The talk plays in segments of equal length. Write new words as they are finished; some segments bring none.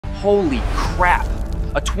Holy crap!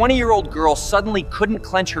 A 20-year-old girl suddenly couldn't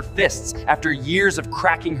clench her fists after years of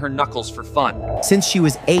cracking her knuckles for fun. Since she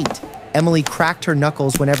was 8, Emily cracked her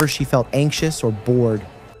knuckles whenever she felt anxious or bored.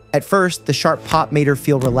 At first, the sharp pop made her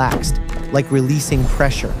feel relaxed, like releasing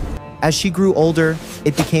pressure. As she grew older,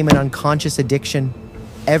 it became an unconscious addiction,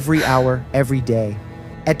 every hour, every day.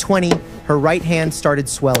 At 20, her right hand started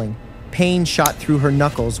swelling. Pain shot through her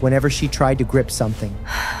knuckles whenever she tried to grip something.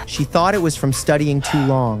 She thought it was from studying too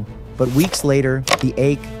long, but weeks later, the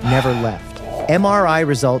ache never left. MRI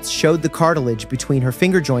results showed the cartilage between her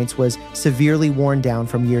finger joints was severely worn down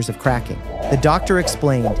from years of cracking. The doctor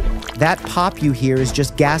explained, "That pop you hear is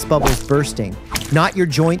just gas bubbles bursting, not your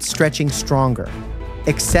joints stretching stronger.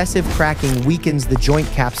 Excessive cracking weakens the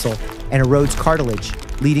joint capsule and erodes cartilage,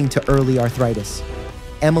 leading to early arthritis."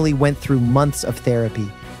 Emily went through months of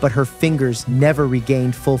therapy, but her fingers never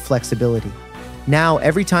regained full flexibility. Now,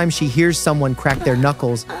 every time she hears someone crack their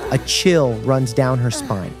knuckles, a chill runs down her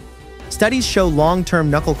spine. Studies show long-term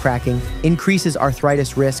knuckle cracking increases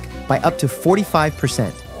arthritis risk by up to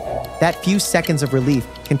 45%. That few seconds of relief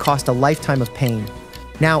can cost a lifetime of pain.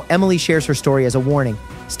 Now, Emily shares her story as a warning.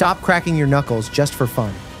 Stop cracking your knuckles just for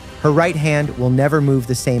fun. Her right hand will never move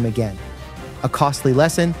the same again. A costly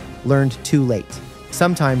lesson learned too late.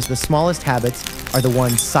 Sometimes the smallest habits are the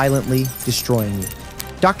ones silently destroying you.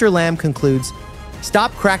 Dr. Lam concludes,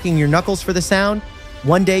 "Stop cracking your knuckles for the sound.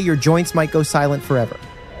 One day your joints might go silent forever."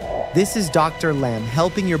 This is Dr. Lam,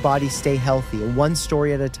 helping your body stay healthy, one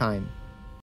story at a time.